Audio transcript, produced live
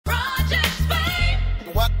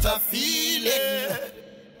a feeling.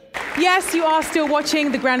 Yes, you are still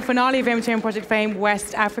watching the grand finale of MTN Project Fame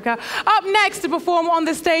West Africa. Up next to perform on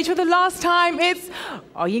the stage for the last time, it's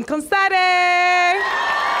Oyinkansade.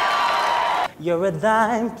 You're a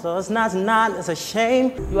dime plus not, it's a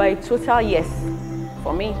shame. You are a total yes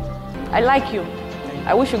for me. I like you.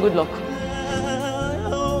 I wish you good luck.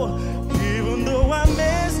 Even though I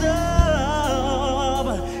messed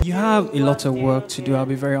up. You have a lot of work to do, I'll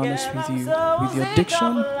be very honest with you. With your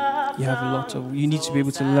diction, you have a lot of, you need to be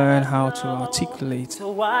able to learn how to articulate.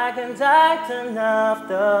 So I can tighten up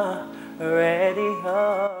the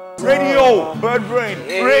radio. Radio, bird brain,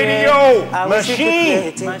 radio,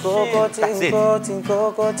 machine.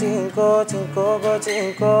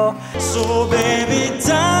 So baby,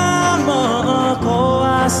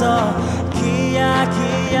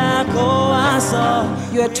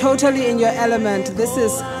 you are totally in your element. This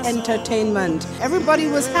is entertainment. Everybody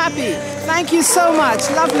was happy. Thank you so much.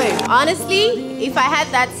 Lovely. Honestly, if I had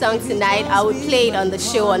that song tonight, I would play it on the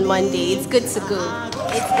show on Monday. It's good to go.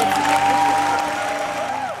 It's good to go.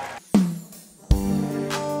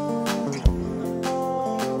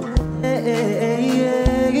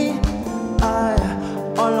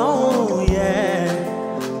 Alone, yeah,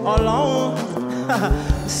 alone.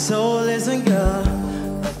 So listen, girl,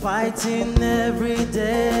 fighting every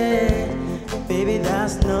day, baby,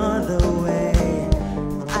 that's not the way.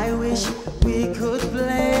 I wish we could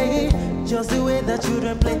play just the way that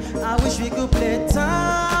children play. I wish we could play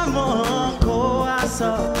time on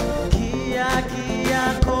Koaso, Kia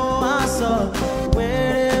Kia Koaso,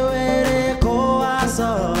 where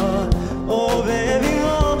Koaso. Oh baby,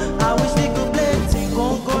 oh, I wish we could play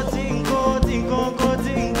tinko, tinko, tinko,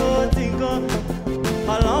 tinko, tinko.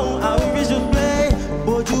 Along, I wish we could play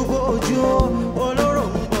boju, boju,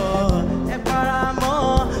 olorombo, eparamo.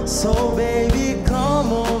 So baby,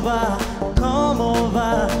 come over,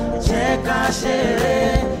 check our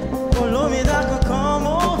share. Olomida, come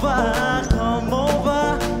over,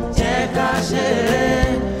 check our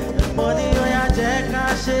share. Money, oh yeah, check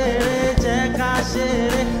our share, check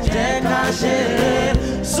our share.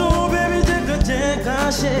 So baby, check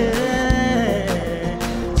our share.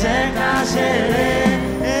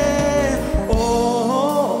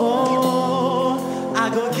 Oh, I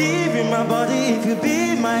go give you my body if you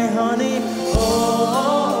be my honey. Oh,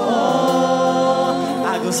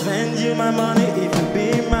 I go spend you my money if you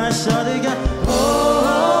be my shorty girl. Oh,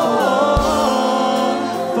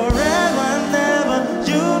 forever and ever,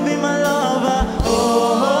 you be my lover.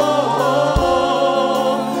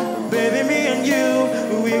 Baby, me and you,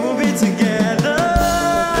 we will be together.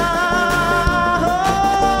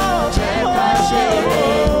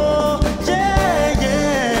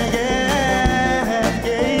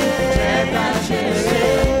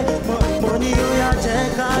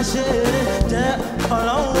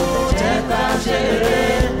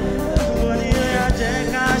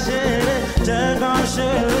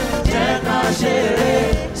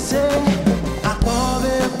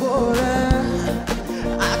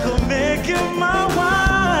 I could make you my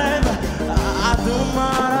wife. I do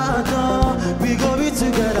matter, we go be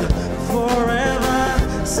together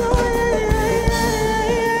forever. So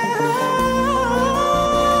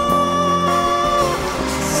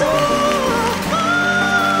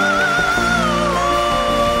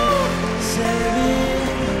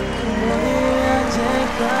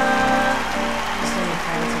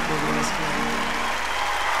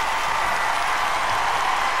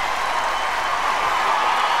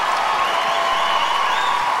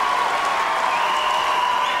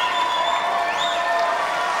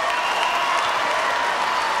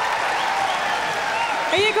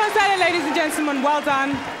Oyinkansade, ladies and gentlemen, well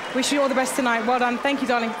done. Wish you all the best tonight. Well done. Thank you,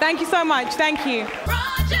 darling. Thank you so much. Thank you.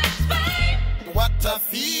 What a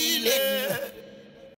feeling.